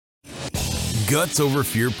Guts Over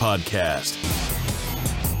Fear podcast.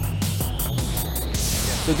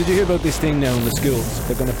 So did you hear about this thing now in the schools?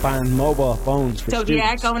 They're going to ban mobile phones for students. So they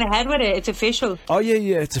are going ahead with it? It's official? Oh,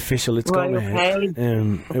 yeah, it's official. It's right, going ahead.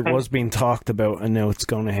 It was being talked about and now it's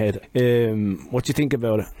going ahead. What do you think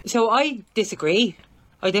about it? So I disagree.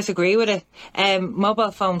 I disagree with it.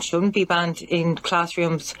 Mobile phones shouldn't be banned in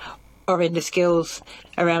classrooms or in the schools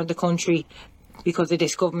around the country because of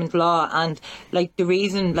this government law. And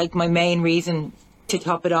my main reason to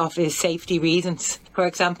top it off is safety reasons. For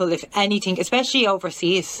example, if anything, especially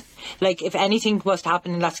overseas, like if anything was to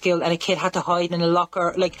happen in that school and a kid had to hide in a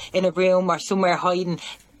locker, like in a room or somewhere hiding,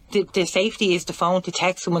 the safety is the phone to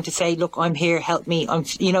text someone to say, look, I'm here, help me,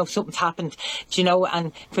 something's happened,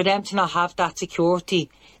 and for them to not have that security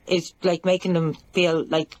is like making them feel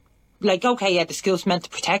like, okay, yeah, the school's meant to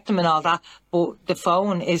protect them and all that, but the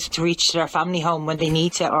phone is to reach their family home when they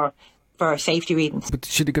need to or for safety reasons. But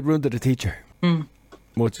should it get run to the teacher? What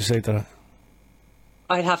would you say to that?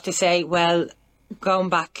 I'd have to say, well, going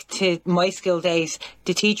back to my school days,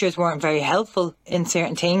 the teachers weren't very helpful in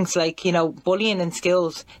certain things, like, bullying in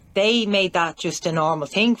schools. They made that just a normal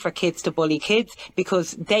thing for kids to bully kids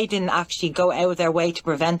because they didn't actually go out of their way to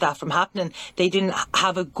prevent that from happening. They didn't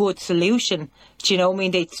have a good solution. Do you know what I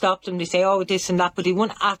mean? They'd stop them, they say, oh, this and that, but they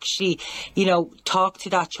wouldn't actually, talk to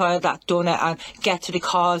that child that done it and get to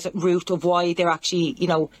the root of why they're actually,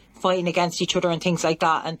 fighting against each other and things like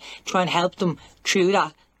that and try and help them through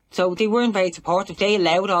that. So they weren't very supportive. They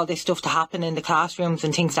allowed all this stuff to happen in the classrooms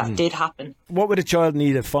and things that did happen. What would a child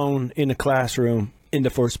need a phone in a classroom in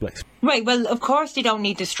the first place? Right, well, of course they don't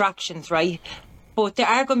need distractions, right? But there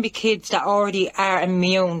are going to be kids that already are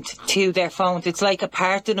immune to their phones. It's like a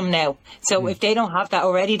part of them now. So if they don't have that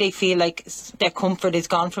already, they feel like their comfort is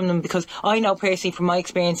gone from them, because I know personally from my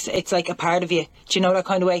experience, it's like a part of you. Do you know, that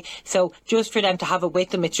kind of way? So just for them to have it with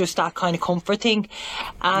them, it's just that kind of comfort thing.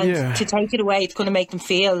 And to take it away, it's going to make them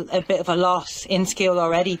feel a bit of a loss in school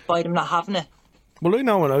already by them not having it. Well, I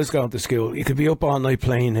know when I was going to school, you could be up all night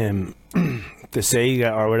playing the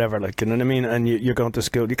Sega or whatever, like, you know what I mean? And you're going to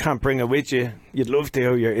school. You can't bring it with you. You'd love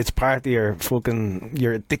to. It's part of your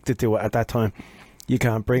you're addicted to it at that time. You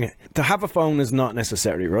can't bring it. To have a phone is not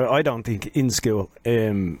necessary, right? I don't think in school,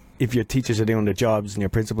 if your teachers are doing their jobs and your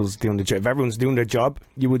principals are doing their job, if everyone's doing their job,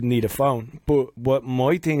 you wouldn't need a phone. But what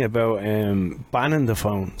my thing about banning the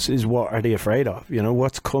phones is, what are they afraid of?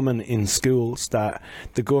 What's coming in schools that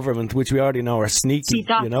the government, which we already know are sneaky,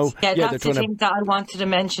 that's the thing that I wanted to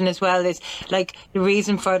mention as well, is like the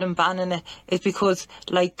reason for them banning it is because,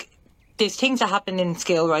 like, there's things that happen in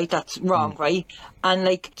school, right, that's wrong, right? And,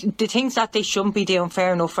 like, the things that they shouldn't be doing,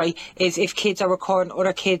 fair enough, right, is if kids are recording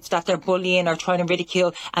other kids that they're bullying or trying to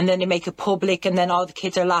ridicule, and then they make it public, and then all the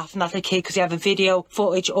kids are laughing at the kid because they have a video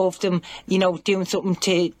footage of them, doing something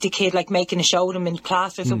to the kid, like making a show of them in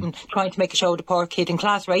class or something, trying to make a show of the poor kid in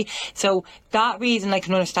class, right? So that reason I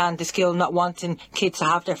can understand the school not wanting kids to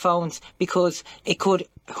have their phones, because it could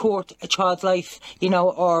hurt a child's life,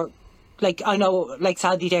 or... Like, I know, like,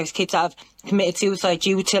 sadly, there's kids that have committed suicide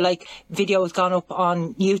due to, like, videos gone up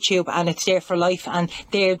on YouTube and it's there for life, and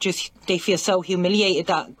they feel so humiliated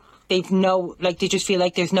that they just feel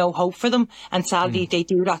like there's no hope for them, and sadly they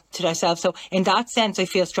do that to themselves. So in that sense, I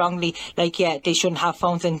feel strongly like, yeah, they shouldn't have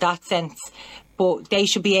phones in that sense. But they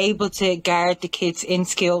should be able to guard the kids in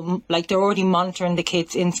school. Like, they're already monitoring the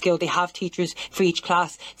kids in school. They have teachers for each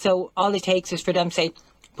class. So all it takes is for them to say,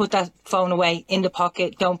 put that phone away in the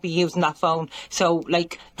pocket, don't be using that phone. So,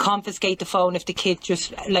 like, confiscate the phone if the kid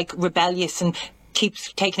just, like, rebellious and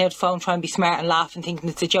keeps taking out the phone, trying to be smart and laugh and thinking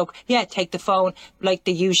it's a joke. Yeah, take the phone like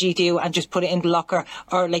they usually do and just put it in the locker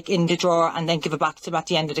or, like, in the drawer, and then give it back to them at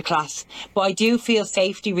the end of the class. But I do feel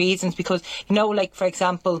safety reasons, because, like, for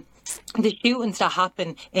example, the shootings that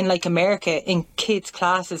happen in, like, America in kids'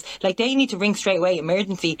 classes, like, they need to ring straight away,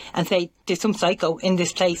 emergency, and say, there's some psycho in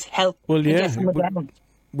this place, help. Well, yeah.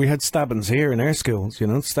 We had stabbings here in our schools,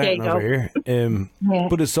 starting over here.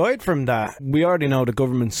 But aside from that, we already know the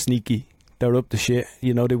government's sneaky. They're up to shit.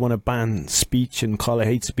 They want to ban speech and call it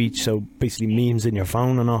hate speech, so basically memes in your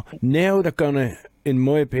phone and all. Now they're going to, in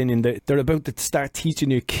my opinion, they're about to start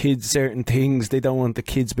teaching your kids certain things. They don't want the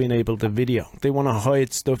kids being able to video. They want to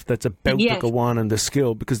hide stuff that's about to go on in the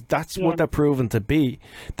school, because that's what they're proven to be.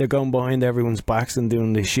 They're going behind everyone's backs and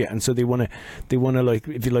doing this shit, and so they want to like,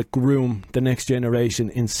 if you like, groom the next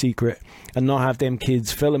generation in secret and not have them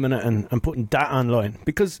kids filming it and putting that online,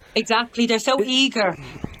 because exactly, they're so eager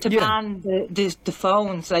to ban the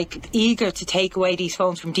phones, like, eager to take away these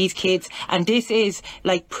phones from these kids. And this is,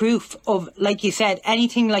 like, proof of, like you said,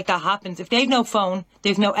 anything like that happens. If they've no phone,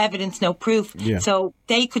 there's no evidence, no proof. So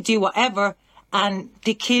they could do whatever and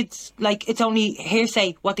the kids, like, it's only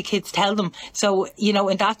hearsay what the kids tell them. So, you know,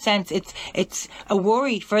 in that sense, it's a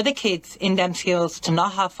worry for the kids in them schools to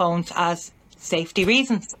not have phones as safety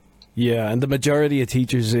reasons. Yeah, and the majority of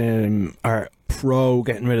teachers are pro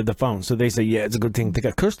getting rid of the phone. So they say, yeah, it's a good thing to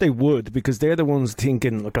get. Of course they would, because they're the ones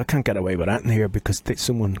thinking, look, I can't get away with that in here because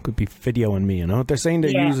someone could be videoing me, you know? They're saying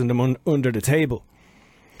they're using them under the table.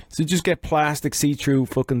 So just get plastic see-through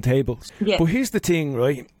fucking tables. Yeah. But here's the thing,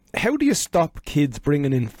 right? How do you stop kids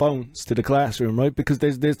bringing in phones to the classroom, right? Because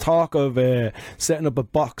there's talk of setting up a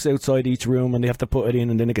box outside each room and they have to put it in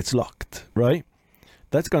and then it gets locked, right?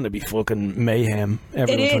 That's going to be fucking mayhem.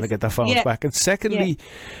 Everyone's trying to get their phones back. And secondly,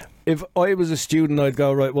 if I was a student, I'd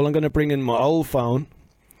go, right, well, I'm going to bring in my old phone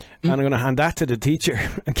and I'm going to hand that to the teacher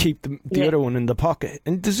and keep the other one in the pocket.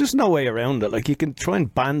 And there's just no way around it. Like, you can try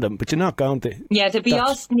and ban them, but you're not going to. Yeah, there'd be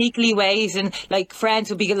all sneakily ways, and like friends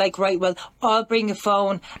would be like, right, well, I'll bring a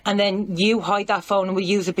phone and then you hide that phone and we'll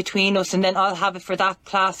use it between us, and then I'll have it for that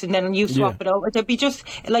class and then you swap it over. There'd be just,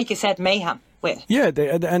 like you said, mayhem. Yeah,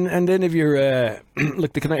 and then if you're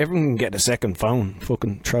look, everyone can get a second phone.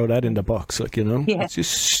 Fucking throw that in the box, like, you know. It's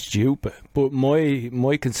just stupid. But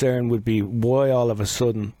my concern would be, why all of a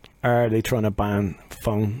sudden are they trying to ban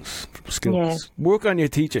phones from schools? Work on your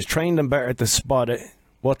teachers, train them better to spot it.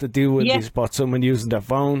 What to do when they spot someone using their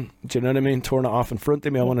phone. Do you know what I mean? Turn it off in front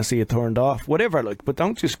of me. I want to see it turned off. Whatever, like, but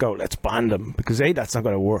don't just go, let's ban them, because that's not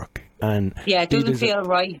going to work. And it doesn't feel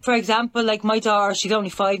right. For example, like my daughter, she's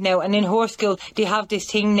only 5 now, and in her school they have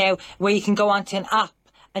this thing now where you can go onto an app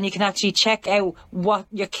and you can actually check out what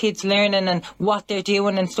your kids learning and what they're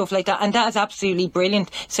doing and stuff like that, and that is absolutely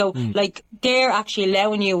brilliant. So like, they're actually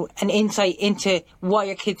allowing you an insight into what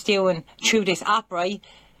your kids doing through this app, right?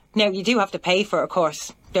 Now, you do have to pay for it, of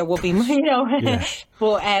course. There will be, you know.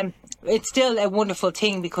 But it's still a wonderful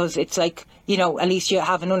thing, because it's like, you know, at least you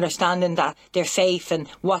have an understanding that they're safe and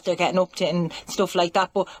what they're getting up to and stuff like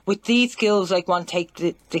that. But with these schools, like, want to take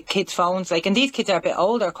the kids' phones, like, and these kids are a bit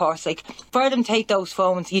older, of course, like, for them to take those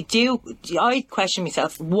phones, I question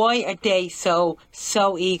myself, why are they so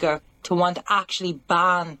eager to want to actually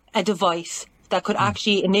ban a device that could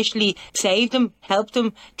actually initially save them, help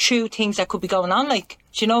them through things that could be going on, like,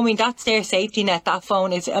 do you know what I mean? That's their safety net. That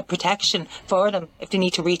phone is a protection for them if they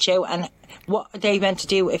need to reach out. And what are they meant to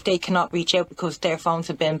do if they cannot reach out because their phones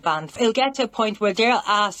have been banned? It'll get to a point where they'll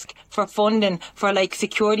ask for funding for, like,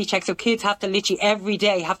 security checks. So kids have to literally every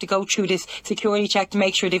day have to go through this security check to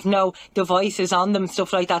make sure they've no devices on them,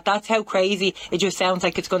 stuff like that. That's how crazy it just sounds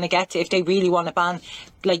like it's going to get to if they really want to ban,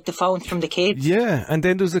 like, the phones from the kids. Yeah, and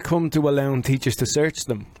then does it come to allowing teachers to search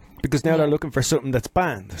them? Because now they're looking for something that's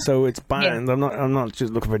banned. So it's banned. Yeah. I'm not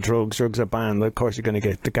just looking for drugs. Drugs are banned. Of course, you're going to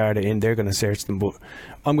get the Garda in. They're going to search them. But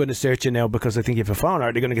I'm going to search you now because I think you have a phone.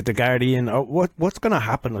 Are they going to get the Garda in? Or what's going to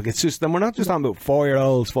happen? Like, it's just, and we're not just talking about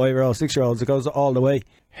 4-year-olds, 5-year-olds, 6-year-olds. It goes all the way.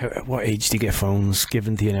 What age do you get phones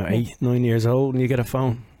given to you now? 8, 9 years old, and you get a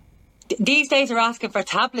phone? These days are asking for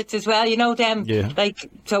tablets as well, you know, them. Yeah. Like,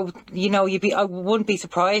 so, you know, I wouldn't be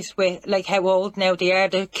surprised with, like, how old now they are.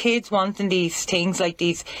 The kids wanting these things, like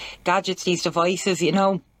these gadgets, these devices, you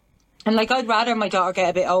know. And, like, I'd rather my daughter get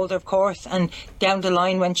a bit older, of course, and down the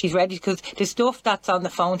line when she's ready, because the stuff that's on the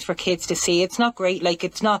phones for kids to see, it's not great. Like,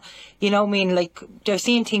 it's not, you know what I mean? Like, they're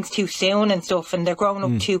seeing things too soon and stuff, and they're growing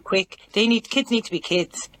up too quick. Kids need to be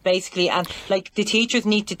kids, basically. And, like, the teachers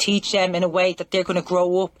need to teach them in a way that they're going to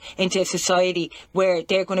grow up into a society where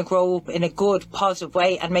they're going to grow up in a good, positive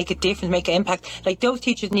way and make a difference, make an impact. Like, those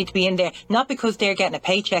teachers need to be in there, not because they're getting a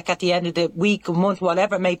paycheck at the end of the week or month,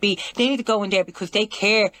 whatever it may be. They need to go in there because they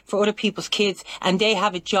care for other people's kids, and they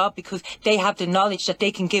have a job because they have the knowledge that they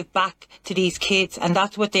can give back to these kids, and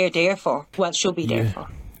that's what they're there for. Well, should be there for.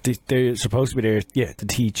 They're supposed to be there, to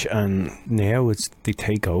teach, and now they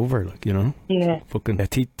take over, like, you know. Yeah. Fucking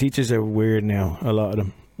teachers are weird now. A lot of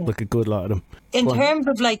them, like a good lot of them. In terms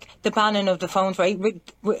of, like, the banning of the phones, right?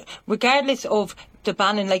 Regardless of the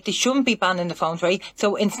banning, like, they shouldn't be banning the phones, right?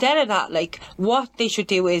 So instead of that, like, what they should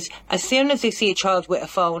do is, as soon as they see a child with a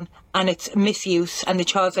phone and it's misuse, and the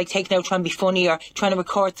child's, like, taking out trying to be funny or trying to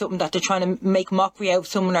record something that they're trying to make mockery out of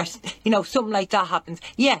someone, or, you know, something like that happens.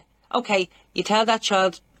 Yeah, okay, you tell that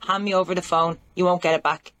child, hand me over the phone, you won't get it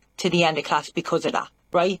back to the end of class because of that.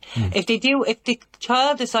 Right? If the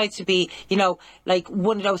child decides to be, you know, like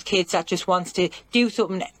one of those kids that just wants to do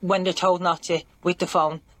something when they're told not to with the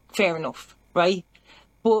phone, fair enough, right?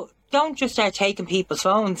 But don't just start taking people's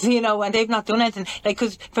phones, you know, and they've not done anything. Like,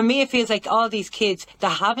 because for me, it feels like all these kids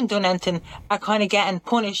that haven't done anything are kind of getting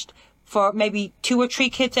punished for maybe 2 or 3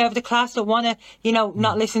 kids out of the class that want to, you know,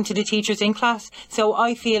 not listen to the teachers in class. So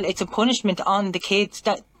I feel it's a punishment on the kids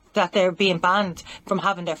that that they're being banned from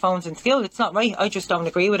having their phones in school. It's not right. I just don't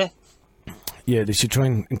agree with it. Yeah, they should try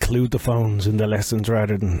and include the phones in the lessons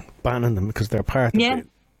rather than banning them, because they're part of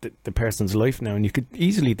the person's life now, and you could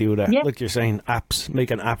easily do that. Like you're saying, apps, make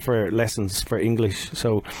an app for lessons for English.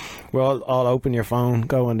 So we're all open your phone,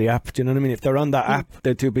 go on the app. Do you know what I mean? If they're on that app,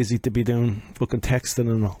 they're too busy to be doing fucking texting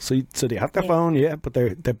and all. So they have their phone, but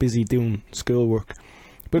they're busy doing schoolwork.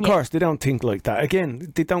 But of course, they don't think like that.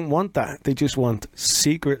 Again, they don't want that. They just want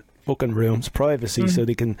secret fucking rooms, privacy, so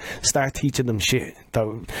they can start teaching them shit that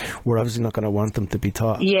we're obviously not going to want them to be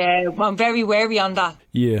taught. Yeah, well, I'm very wary on that.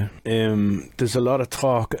 Yeah, there's a lot of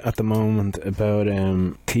talk at the moment about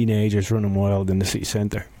teenagers running wild in the city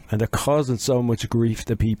centre. And they're causing so much grief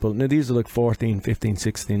to people. Now, these are like 14, 15,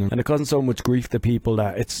 16. And they're causing so much grief to people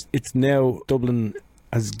that it's now Dublin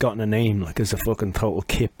has gotten a name, like it's a fucking total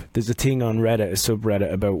kip. There's a thing on Reddit, a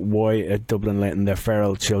subreddit, about why are Dublin letting their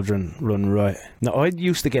feral children run riot. Now, I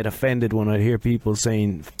used to get offended when I'd hear people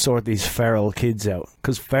saying, sort these feral kids out.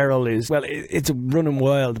 Because feral is, well, it's running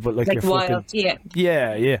wild, but like you're wild, fucking...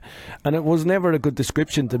 Yeah. And it was never a good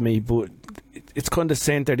description to me, but it's kind of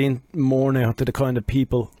centred in more now to the kind of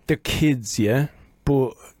people. They're kids,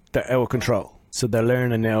 but they're out of control. So they're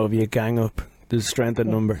learning now, if you gang up, there's strength in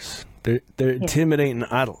numbers. They're intimidating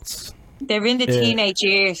adults. They're in the teenage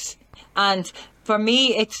years, and for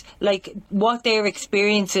me, it's like what they're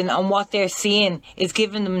experiencing and what they're seeing is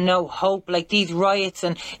giving them no hope. Like these riots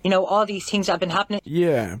and all these things that have been happening.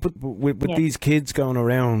 Yeah, but with these kids going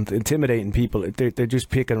around intimidating people, they're just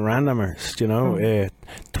picking randomers.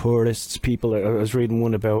 Tourists, people. I was reading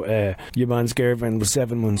one about your man's girlfriend was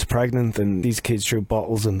 7 months pregnant, and these kids threw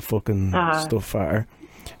bottles and fucking stuff at her.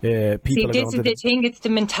 People See, this is the thing, it's the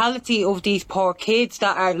mentality of these poor kids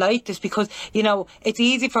that are like this, because it's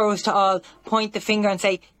easy for us to all point the finger and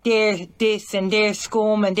say they're this and they're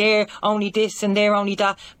scum and they're only this and they're only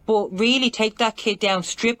that, but really take that kid down,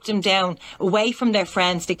 strip them down away from their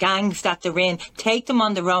friends, the gangs that they're in, take them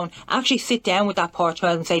on their own, actually sit down with that poor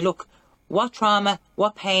child and say, look, what trauma,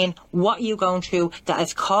 what pain, what are you going through that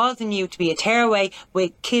is causing you to be a tearaway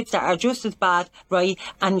with kids that are just as bad, right?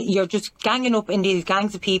 And you're just ganging up in these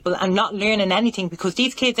gangs of people and not learning anything, because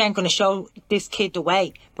these kids aren't going to show this kid the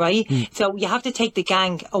way, right? So you have to take the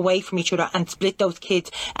gang away from each other and split those kids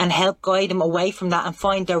and help guide them away from that and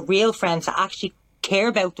find their real friends that actually care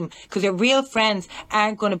about them, because their real friends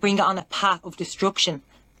aren't going to bring it on a path of destruction.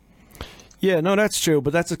 Yeah, no, that's true,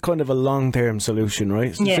 but that's a kind of a long-term solution,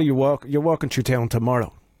 right? So you're walking through town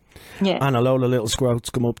tomorrow, and a load of little scrouts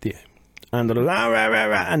come up to you, and they're like, rah, rah,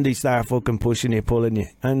 rah, and they start fucking pushing you, pulling you,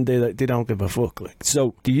 and they don't give a fuck. Like,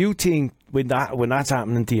 so do you think when that's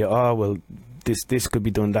happening to you, this could be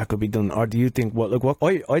done, that could be done, or do you think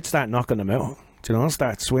I'd start knocking them out?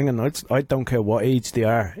 Start swinging. I don't care what age they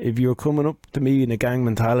are. If you're coming up to me in a gang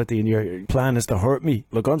mentality and your plan is to hurt me,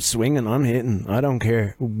 look, I'm swinging, I'm hitting. I don't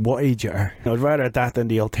care what age you are. I'd rather that than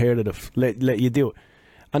the alternative. Let you do it.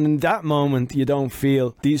 And in that moment, you don't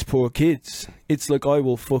feel these poor kids. It's like, I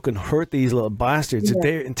will fucking hurt these little bastards. If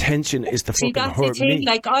their intention is to fucking hurt me.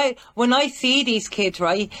 Like, when I see these kids,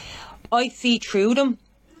 right, I see through them.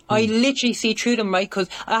 I literally see through them, right? Because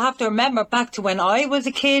I have to remember back to when I was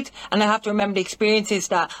a kid, and I have to remember the experiences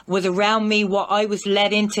that was around me, what I was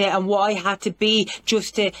led into and what I had to be,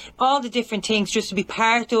 just to, all the different things, just to be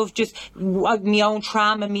part of, just my own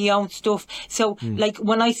trauma, my own stuff. So, like,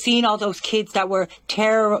 when I seen all those kids that were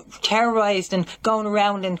terrorised and going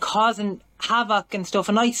around and causing havoc and stuff,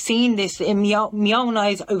 and I seen this in my own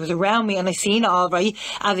eyes, it was around me, and I seen it all, right,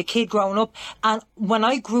 as a kid growing up. And when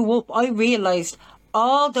I grew up, I realised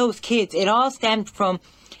all those kids, it all stemmed from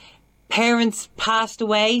parents passed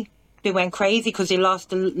away. They went crazy because they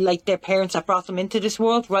lost their parents that brought them into this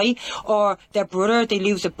world, right? Or their brother, they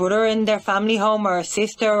lose a brother in their family home, or a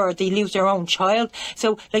sister, or they lose their own child.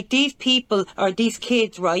 So, like, these people, or these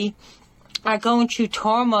kids, right, are going through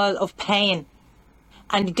turmoil of pain,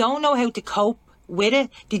 and they don't know how to cope with it.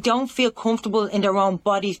 They don't feel comfortable in their own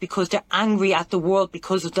bodies because they're angry at the world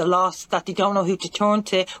because of the loss, that they don't know who to turn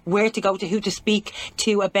to, where to go to, who to speak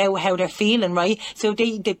to about how they're feeling, right? So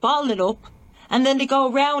they bottle it up, and then they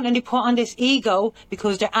go around and they put on this ego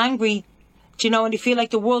because they're angry, and they feel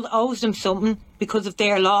like the world owes them something because of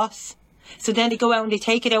their loss. So then they go out and they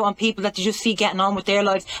take it out on people that they just see getting on with their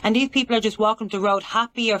lives. And these people are just walking the road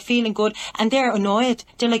happy or feeling good, and they're annoyed.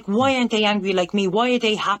 They're like, why aren't they angry like me? Why are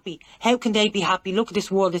they happy? How can they be happy? Look at this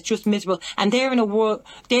world, it's just miserable. And they're in a world,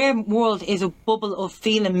 their world is a bubble of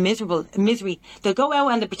feeling misery. They'll go out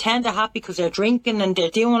and they pretend they're happy because they're drinking and they're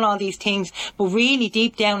doing all these things, but really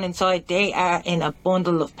deep down inside they are in a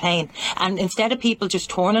bundle of pain. And instead of people just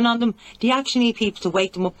turning on them, they actually need people to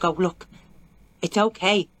wake them up, go, look, it's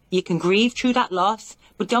okay. You can grieve through that loss,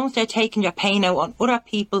 but don't start taking your pain out on other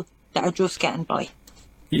people that are just getting by.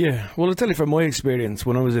 Yeah, well, I'll tell you from my experience,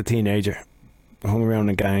 when I was a teenager, I hung around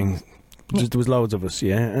a gang. There was loads of us,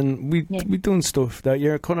 and we done stuff that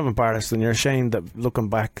you're kind of embarrassed and you're ashamed of looking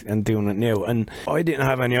back and doing it now. And I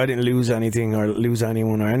didn't lose anything or lose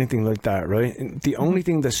anyone or anything like that, right? And the only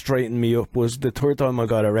thing that straightened me up was the third time I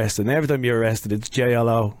got arrested. And every time you're arrested, it's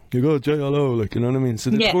JLO. You got JLO, like, you know what I mean? So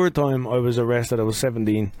the third time I was arrested, I was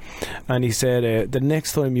 17, and he said, the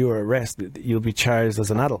next time you are arrested, you'll be charged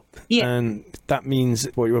as an adult. Yeah. And that means,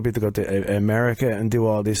 well, you're about to go to America and do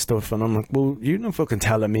all this stuff. And I'm like, well, you're not fucking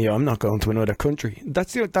telling me I'm not going to another country.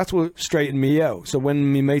 That's what straightened me out. So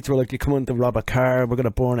when my mates were like, you come on to rob a car, we're going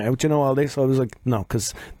to burn it out, you know, all this, I was like, no,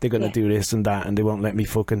 because they're going to do this and that, and they won't let me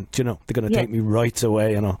fucking, you know, they're going to take me rights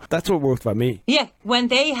away, you know. That's what worked for me. Yeah, when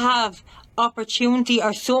they have opportunity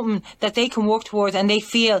or something that they can work towards and they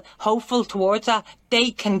feel hopeful towards that,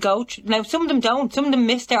 they can go now. Some of them don't, some of them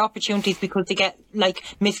miss their opportunities because they get like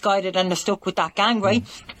misguided and they're stuck with that gang, right?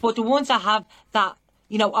 But the ones that have that,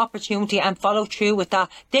 you know, opportunity and follow through with that,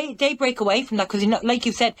 they break away from that, because, you know, like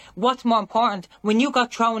you said, what's more important when you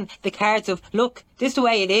got thrown the cards of, look, this is the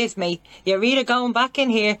way it is, mate, you're either going back in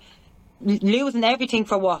here losing everything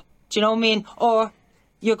for what, do you know what I mean, or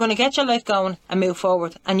you're going to get your life going and move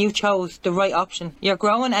forward, and you chose the right option. You're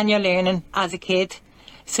growing and you're learning as a kid,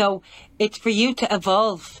 so it's for you to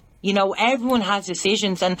evolve. You know, everyone has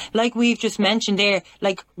decisions, and like we've just mentioned there,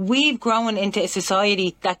 like, we've grown into a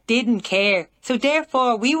society that didn't care. So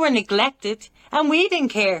therefore, we were neglected and we didn't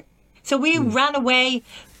care. So we ran away,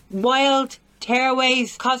 wild,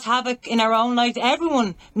 tearaways, caused havoc in our own lives.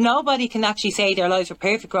 Nobody can actually say their lives were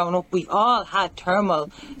perfect growing up. We've all had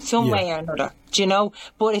turmoil some way or another, do you know?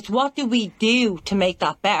 But it's what do we do to make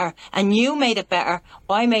that better? And you made it better,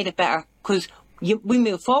 I made it better, because we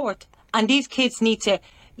moved forward. And these kids need to,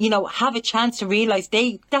 you know, have a chance to realise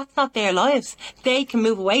that's not their lives. They can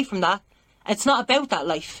move away from that. It's not about that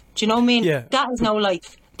life. Do you know what I mean? Yeah. That is no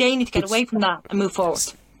life. They need to get away from that and move forward.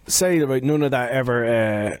 Say, right, none of that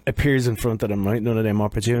ever appears in front of them, right? None of them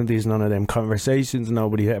opportunities, none of them conversations,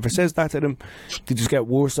 nobody ever says that to them. They just get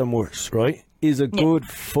worse and worse, right? Is a good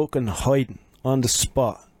fucking hiding on the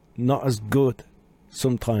spot not as good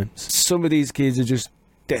sometimes? Some of these kids are just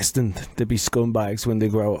destined to be scumbags when they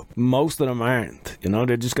grow up. Most of them aren't, you know,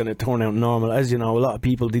 they're just going to turn out normal. As you know, a lot of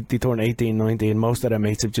people, they turn 18, 19, most of their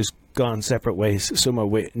mates have just gone separate ways. Some are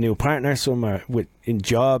with new partners, some are in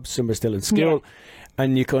jobs, some are still in school,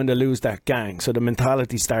 and you kind of lose that gang, so the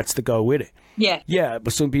mentality starts to go with it. Yeah,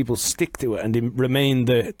 but some people stick to it and they remain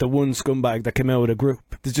the one scumbag that came out of the group.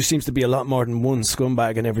 There just seems to be a lot more than one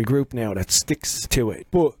scumbag in every group now that sticks to it.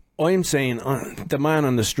 But I'm saying, the man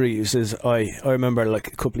on the street who says, I remember like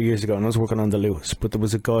a couple of years ago, and I was working on the Lewis, but there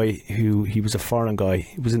was a guy he was a foreign guy,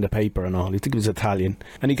 he was in the paper and all, I think he was Italian,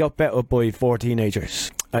 and he got bet up by 4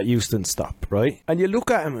 teenagers at Euston Stop, right? And you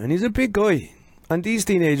look at him and he's a big guy, and these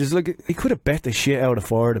teenagers, like, he could have bet the shit out of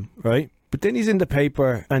 4 of them, right? But then he's in the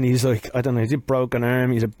paper and he's like, I don't know, he's a broken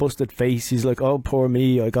arm, he's a busted face, he's like, oh, poor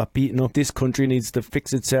me, I got beaten up, this country needs to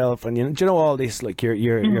fix itself, and you know all this, like,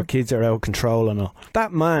 your kids are out of control and all.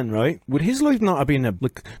 That man, right, would his life not have been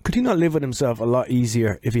could he not live with himself a lot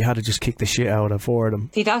easier if he had to just kick the shit out of 4 of them?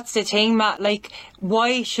 See, that's the thing, Matt, like,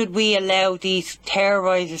 why should we allow these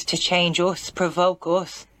terrorisers to change us, provoke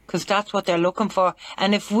us? Because that's what they're looking for.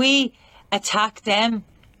 And if we attack them,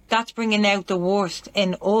 that's bringing out the worst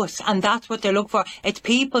in us, and that's what they're looking for. It's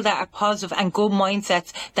people that are positive and good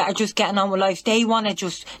mindsets that are just getting on with life. They want to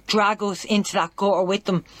just drag us into that gutter with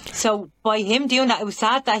them. So by him doing that, it was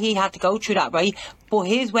sad that he had to go through that, right? But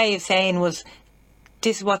his way of saying was,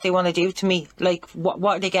 this is what they want to do to me. Like, what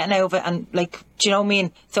are they getting out of it? And, like, do you know what I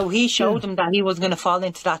mean? So he showed them that he wasn't going to fall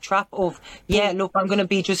into that trap of, look, I'm going to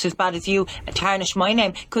be just as bad as you and tarnish my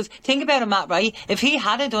name. Because think about it, Matt, right? If he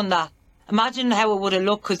hadn't done that, imagine how it would have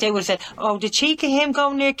looked, because they would have said, oh, the cheek of him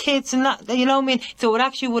going near kids and that, you know what I mean? So it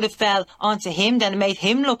actually would have fell onto him then, and made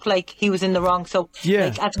him look like he was in the wrong. So,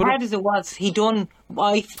 like, as hard as it was, he done,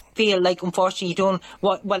 I feel like, unfortunately, he done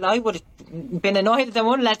what, well, I would have been annoyed if I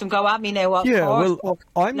wouldn't let them go at me now.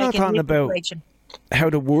 I'm not talking about how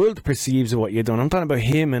the world perceives what you've done. I'm talking about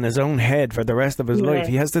him in his own head for the rest of his life.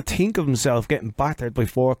 He has to think of himself getting battered by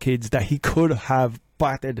 4 kids that he could have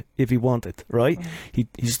battered if he wanted, right? He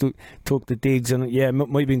took the digs, and it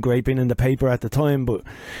might have been great being in the paper at the time, but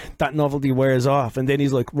that novelty wears off, and then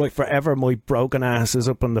he's like, right, forever my broken ass is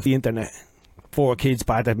up on the internet. 4 kids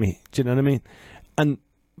battered me. Do you know what I mean? And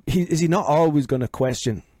is he not always going to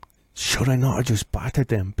question should I not have just battered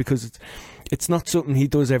them? Because it's not something he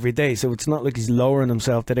does every day, so it's not like he's lowering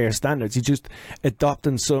himself to their standards. He's just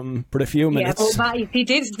adopting something for a few minutes. Yeah, but Matt, he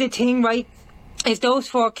did the thing, right, is those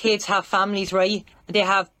 4 kids have families, right? They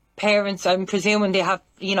have parents. I'm presuming they have,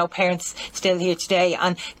 you know, parents still here today.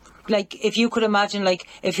 And, like, if you could imagine, like,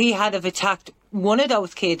 if he had have attacked one of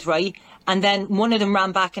those kids, right, and then one of them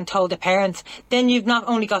ran back and told the parents, then you've not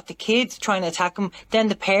only got the kids trying to attack him, then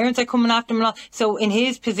the parents are coming after him. So in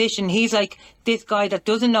his position, he's like this guy that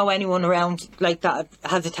doesn't know anyone around like that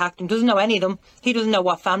has attacked him, doesn't know any of them. He doesn't know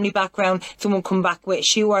what family background someone come back with a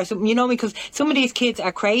shoe or something, you know, because some of these kids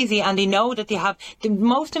are crazy and they know that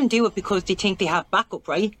most of them do it because they think they have backup,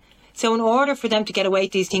 right? So in order for them to get away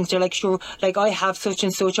with these things, they're like, sure, like I have such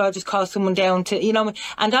and such, I'll just call someone down to, you know,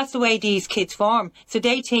 and that's the way these kids form. So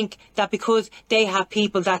they think that because they have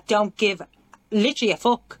people that don't give literally a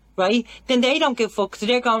fuck, right, then they don't give a fuck. So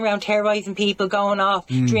they're going around terrorising people, going off,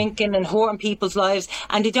 drinking and hurting people's lives,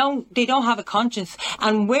 and they don't have a conscience.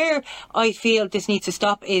 And where I feel this needs to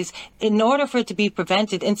stop is, in order for it to be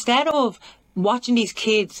prevented, instead of watching these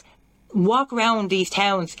kids walk around these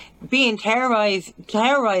towns being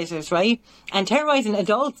terrorizers, right? And terrorizing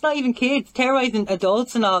adults, not even kids, terrorizing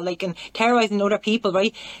adults and all, like, and terrorizing other people,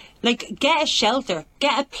 right? Like, get a shelter,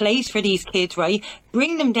 get a place for these kids, right?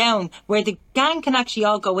 Bring them down where the gang can actually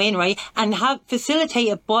all go in, right? And have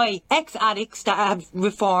facilitated by ex-addicts that have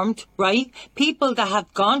reformed, right? People that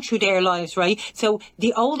have gone through their lives, right? So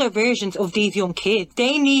the older versions of these young kids,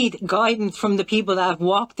 they need guidance from the people that have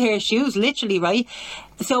walked their shoes, literally, right?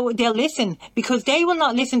 So they'll listen, because they will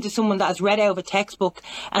not listen to someone that has read out of a textbook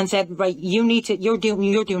and said, right, you're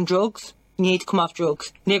doing drugs. You need to come off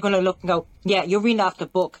drugs. And they're going to look and go, yeah, you're reading off the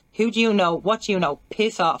book. Who do you know? What do you know?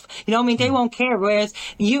 Piss off. You know what I mean? They won't care. Whereas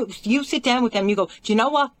you sit down with them, you go, do you know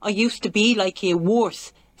what? I used to be like you,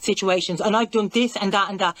 worse situations, and I've done this and that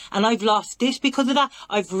and that, and I've lost this because of that.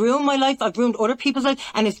 I've ruined my life. I've ruined other people's life.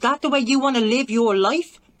 And is that the way you want to live your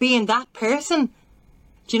life? Being that person?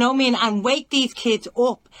 Do you know what I mean? And wake these kids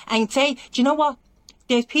up and say, do you know what?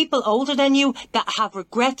 There's people older than you that have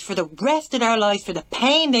regrets for the rest of their lives for the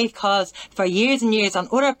pain they've caused for years and years on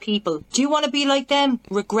other people. Do you want to be like them?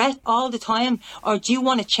 Regret all the time? Or do you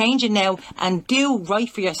want to change it now and do right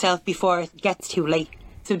for yourself before it gets too late?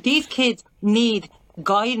 So these kids need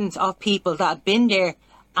guidance of people that have been there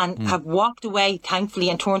and have walked away, thankfully,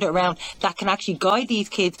 and turned it around, that can actually guide these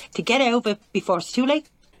kids to get out of it before it's too late.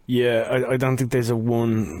 Yeah, I don't think there's a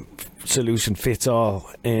one solution fits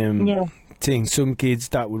all. Thing. Some kids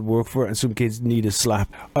that would work for it, and some kids need a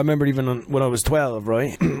slap. I remember even when I was 12,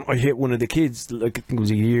 right, I hit one of the kids, like, I think it was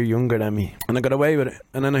a year younger than me, and I got away with it.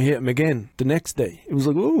 And then I hit him again the next day. It was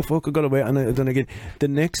like, oh fuck, I got away. And I done again the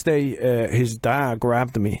next day. His dad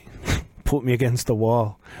grabbed me, put me against the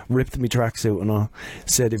wall, ripped me tracksuit and all,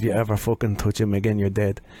 said, if you ever fucking touch him again, you're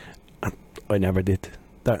dead. And I never did.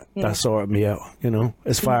 That sorted me out, you know,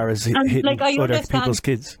 as far as hitting like, other people's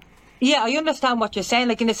kids. Yeah, I understand what you're saying.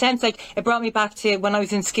 Like, in a sense, like, it brought me back to when I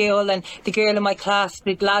was in school, and the girl in my class,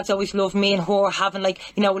 the lads always loved me and her having, like,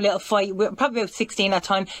 you know, a little fight. We were probably about 16 at the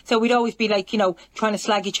time. So we'd always be, like, you know, trying to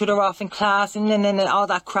slag each other off in class and all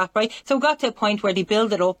that crap, right? So we got to a point where they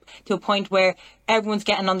build it up to a point where everyone's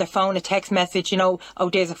getting on their phone a text message, you know, oh,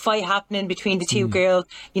 there's a fight happening between the two girls,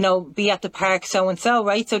 you know, be at the park so-and-so,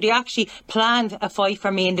 right? So they actually planned a fight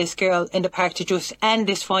for me and this girl in the park to just end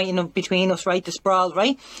this fighting between us, right? The sprawl,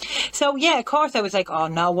 right? So, yeah, of course, I was like, oh,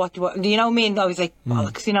 no, what do you know what I mean? I was like,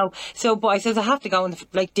 bollocks, you know. So, but I says, I have to go and,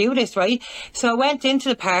 like, do this, right? So I went into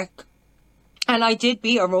the park and I did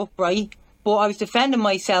beat her up, right? But I was defending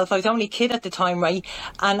myself. I was only a kid at the time, right?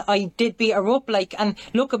 And I did beat her up, like, and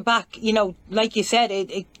looking back, you know, like you said,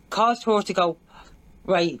 it caused her to go,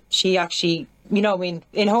 right, she actually, you know what I mean?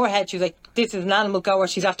 In her head, she was like, this is an animal goer.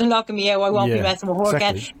 She's after knocking me out. I won't be messing with her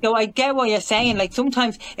again. So I get what you're saying. Like,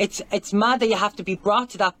 sometimes it's mad that you have to be brought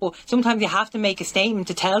to that, but sometimes you have to make a statement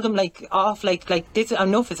to tell them, like, off, like this,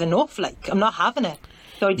 enough is enough. Like, I'm not having it.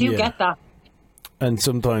 So I do get that. And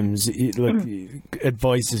sometimes,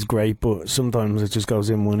 advice is great, but sometimes it just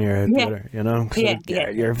goes in one ear out the other, you know? So,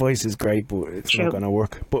 your advice is great, but it's not going to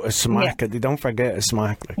work. But a smack, they don't forget a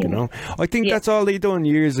smack, like, you know? I think that's all they done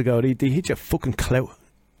years ago. They hit you fucking clout.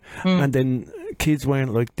 And then kids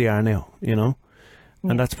weren't like they are now, you know?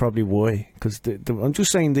 And that's probably why. Because I'm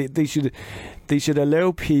just saying they should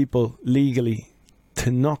allow people legally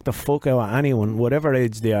to knock the fuck out of anyone, whatever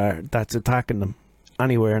age they are, that's attacking them.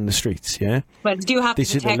 Anywhere in the streets, yeah? Well, you do have to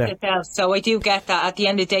protect yourself, so I do get that. At the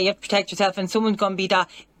end of the day, you have to protect yourself, and someone's going to be that,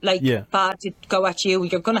 like, bad to go at you.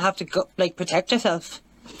 You're going to have to, go, like, protect yourself.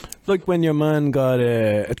 Like when your man got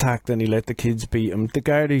attacked and he let the kids beat him, the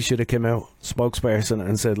Gardaí should have come out, spokesperson,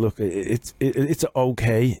 and said, look, it's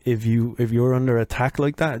okay if you're under attack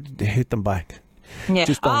like that, hit them back. Yeah.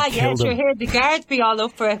 Just don't kill them. Sure. Here the guards be all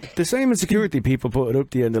up for it. The same as security people put it up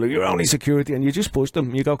to you and they're like, you're only security, and you just push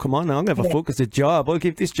them. You go, come on now, I'm gonna have a fuck. It's a job. I'll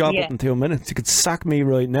keep this job up in 2 minutes. You could sack me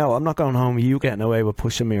right now. I'm not going home with you getting away with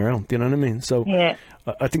pushing me around. Do you know what I mean? So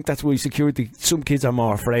I think that's why some kids are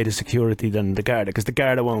more afraid of security than the Garda, because the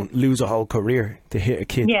Garda won't lose a whole career to hit a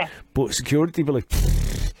kid. Yeah. But security be like,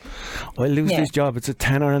 I'll lose this job. It's a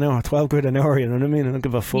 £10 an hour, 12 quid an hour, you know what I mean? I don't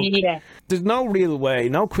give a fuck. Yeah. There's no real way,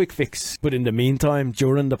 no quick fix. But in the meantime,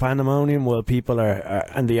 during the pandemonium, while people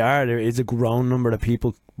there is a growing number of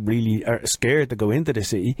people really are scared to go into the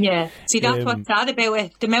city. Yeah. See, that's what's sad about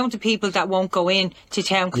it. The amount of people that won't go in to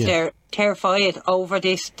town because they're terrified over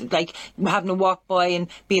this, like having to walk by and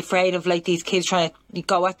be afraid of like these kids trying to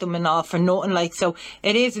go at them and all for nothing. Like, so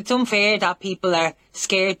it's unfair that people are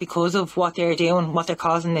scared because of what they're doing, what they're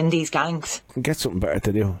causing in these gangs. Get something better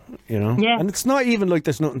to do, you know? Yeah. And it's not even like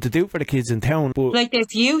there's nothing to do for the kids in town. But like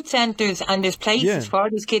there's youth centres and there's places for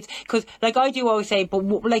these kids. Because like I do always say, but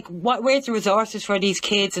like where's the resources for these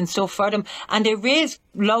kids and stuff for them? And there is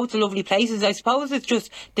loads of lovely places. I suppose it's just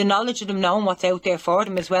the knowledge of them knowing what's out there for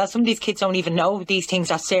them as well. Some of these kids don't even know these things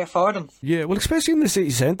that's there for them. Yeah, well, especially in the city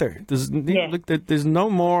centre. There's no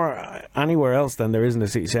more anywhere else than there is in the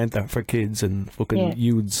city centre for kids and fucking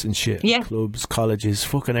youths and shit. Yeah. Clubs, colleges,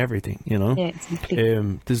 fucking everything, you know? Yeah, exactly.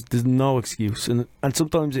 There's no excuse. And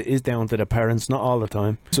sometimes it is down to the parents, not all the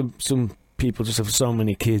time. Some people just have so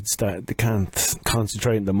many kids that they can't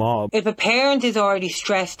concentrate on them all. If a parent is already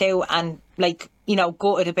stressed out and like, you know,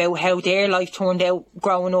 gutted about how their life turned out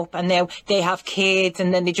growing up, and now they have kids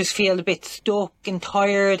and then they just feel a bit stuck and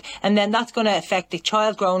tired, and then that's going to affect the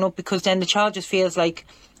child growing up, because then the child just feels like,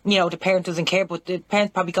 you know, the parent doesn't care, but the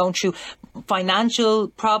parent's probably going through financial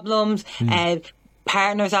problems,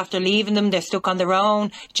 partners after leaving them, they're stuck on their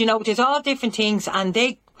own. Do you know, there's all different things, and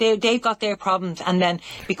they've got their problems, and then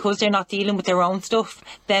because they're not dealing with their own stuff,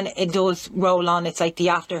 then it does roll on. It's like the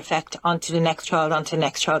after effect onto the next child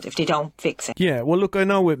if they don't fix it. Yeah, well, look, I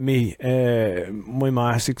know with me, my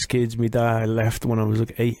ma has 6 kids. My dad left when I was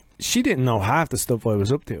like 8. She didn't know half the stuff I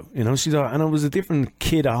was up to, you know. And I was a different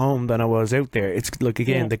kid at home than I was out there. It's like,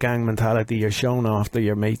 again, the gang mentality. You're showing off to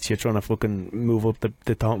your mates. You're trying to fucking move up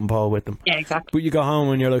the totem pole with them. Yeah, exactly. But you go home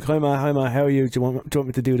and you're like, hi ma, how are you? Do you want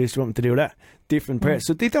me to do this? Do you want me to do that? Different parents.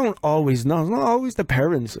 So they don't always know. It's not always the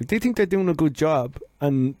parents. Like, they think they're doing a good job,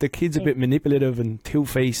 and the kid's a bit manipulative and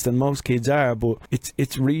two-faced, and most kids are. But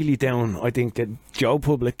it's really down, I think, that Joe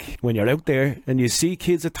Public, when you're out there and you see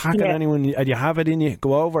kids attacking anyone and you have it in you,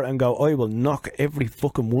 go over and go, I will knock every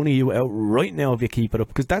fucking one of you out right now if you keep it up.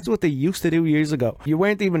 Because that's what they used to do years ago. You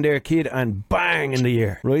weren't even there, kid, and bang in the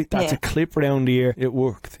ear, right? That's a clip around the ear. It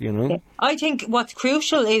worked, you know? Yeah. I think what's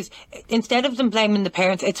crucial is, instead of them blaming the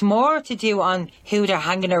parents, it's more to do on who they're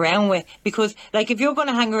hanging around with. Because, like, if you're going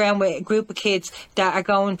to hang around with a group of kids that are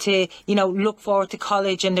going to, you know, look forward to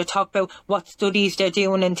college, and they're talking about what studies they're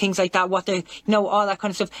doing and things like that, what they're, you know, all that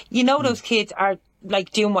kind of stuff, you know, those kids are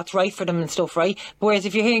like doing what's right for them and stuff, right? Whereas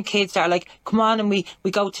if you're hearing kids that are like, come on, and we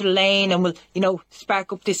go to the lane and we'll, you know,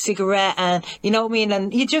 spark up this cigarette, and you know what I mean,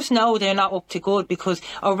 and you just know they're not up to good, because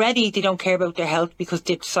already they don't care about their health because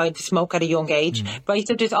they decide to smoke at a young age, right?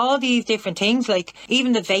 So there's all these different things, like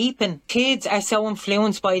even the vaping. Kids are so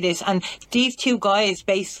influenced by this, and these two guys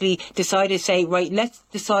basically decided to say, right, let's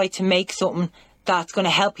decide to make something that's going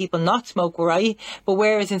to help people not smoke, right? But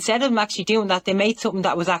whereas instead of them actually doing that, they made something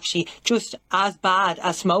that was actually just as bad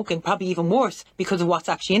as smoking, probably even worse, because of what's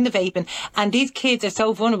actually in the vaping. And these kids are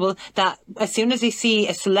so vulnerable that as soon as they see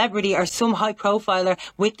a celebrity or some high profiler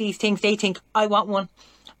with these things, they think, I want one.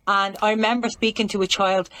 And I remember speaking to a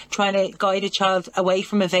child, trying to guide a child away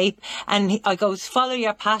from a vape, and I goes, follow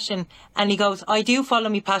your passion. And he goes, I do follow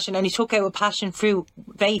my passion. And he took out a passion fruit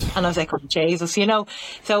vape, and I was like, oh Jesus, you know.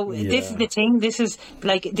 So this is the thing. This is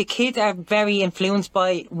like, the kids are very influenced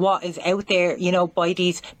by what is out there, you know, by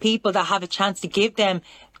these people that have a chance to give them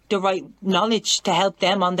the right knowledge to help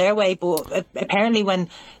them on their way. But apparently when,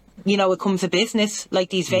 you know, it comes to business, like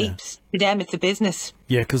these vapes, to them it's a business.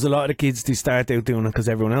 Yeah, because a lot of the kids, they start out doing it because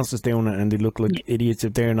everyone else is doing it, and they look like idiots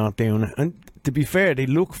if they're not doing it. And to be fair, they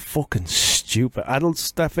look fucking stupid.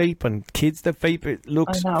 Adults that vape and kids that vape, it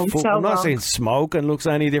looks I'm not saying smoking looks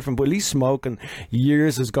any different, but at least smoking,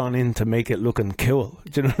 years has gone in to make it looking cool.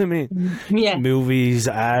 Do you know what I mean? Yeah. Movies,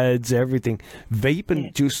 ads, everything.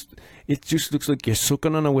 Vaping just... it just looks like you're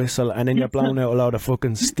sucking on a whistle and then you're blowing out a lot of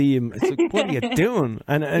fucking steam. It's like, what are you doing?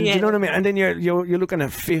 And you know what I mean? And then you're looking at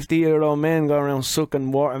 50-year-old men going around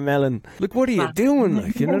sucking watermelon. Like, what are you doing?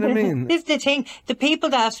 Like, you know what I mean? This is the thing. The people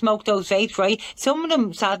that have smoked those vapes, right? Some of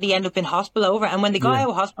them sadly end up in hospital over, and when they got out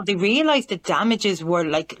of hospital, they realised the damages were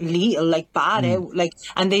like lethal, like bad out, like,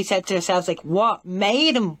 and they said to themselves, like, what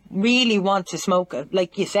made them really want to smoke it?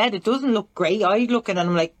 Like you said, it doesn't look great. I look at it and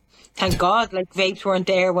I'm like, thank God, like, vapes weren't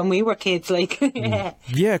there when we were kids, like.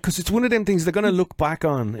 Yeah, because it's one of them things they're going to look back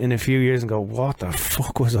on in a few years and go, what the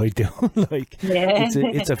fuck was I doing? Like,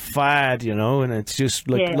 it's a fad, you know, and it's just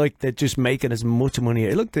like they're just making as much money.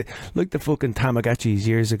 It looked like the fucking Tamagotchis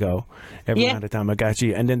years ago. Everyone had a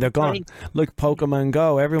Tamagotchi, and then they're gone. Right. Like Pokemon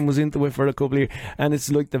Go, everyone was into it for a couple of years, and it's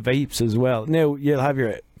like the vapes as well. Now, you'll have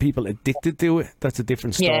your people addicted to it. That's a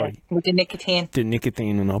different story. Yeah, with the nicotine. The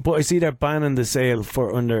nicotine and all. But I see they're banning the sale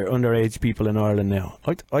for underage people in Ireland now.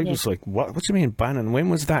 I was like, what do you mean banning? When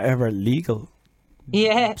was that ever legal?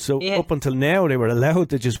 Yeah. So up until now, they were allowed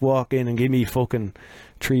to just walk in and give me fucking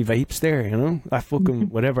 3 vapes there, you know? At fucking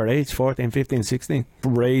whatever age, 14, 15, 16.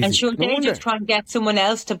 Crazy. And sure, they just try and get someone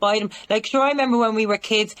else to buy them. Like, sure, I remember when we were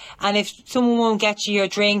kids, and if someone won't get you your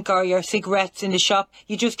drink or your cigarettes in the shop,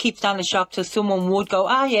 you just keep standing in the shop till someone would go,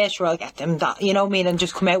 yeah, sure, I'll get them that, you know what I mean? And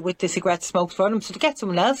just come out with the cigarette smokes for them. So to get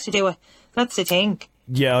someone else to do it, that's the thing.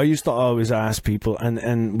 Yeah, I used to always ask people,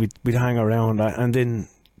 and we'd hang around, and then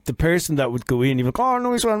the person that would go in, you'd be like, oh,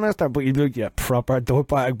 nice one, mister. But you'd be like, yeah, proper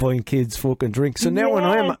dirtbag buying kids fucking drinks. So now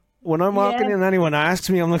when I'm walking in and anyone asks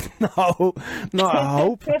me, I'm like, no, not a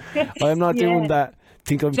hope. I'm not doing that.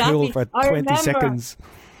 Think I'm cool for 20 seconds.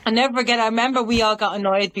 I never forget, I remember we all got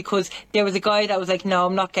annoyed because there was a guy that was like, no,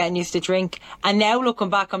 I'm not getting used to drink. And now looking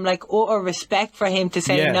back, I'm like, utter respect for him to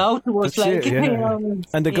say no to us. Like, you know?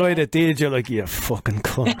 And the guy that did, you're like, you fucking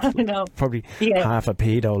cunt. No. Probably half a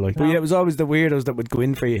pedo. Like. But yeah, it was always the weirdos that would go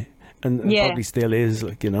in for you. And it probably still is,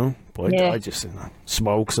 like, you know. But I just,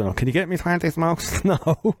 smokes. Can you get me 20 smokes? No,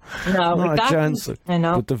 not a chance. Like. I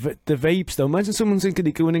know. But the vapes, though. Imagine someone saying, "Could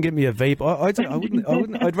you go in and get me a vape?" I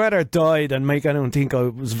wouldn't. I'd rather die than make anyone think I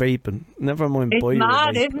was vaping. Never mind buying. It's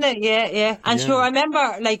mad, isn't it? Yeah. And sure, I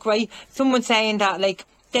remember, like, right, someone saying that, like,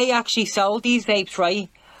 they actually sold these vapes, right,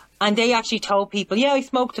 and they actually told people, yeah, I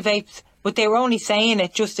smoked the vapes. But they were only saying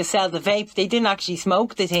it just to sell the vapes. They didn't actually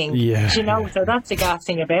smoke the thing. Yeah. You know, so that's the gas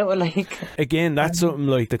thing about it. Like, again, that's something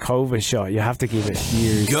like the COVID shot. You have to give it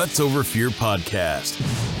years. Guts Over Fear podcast.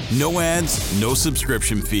 No ads, no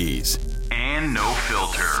subscription fees, and no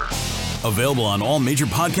filter. Available on all major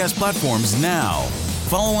podcast platforms now.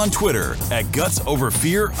 Follow on Twitter at Guts Over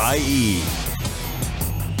Fear IE.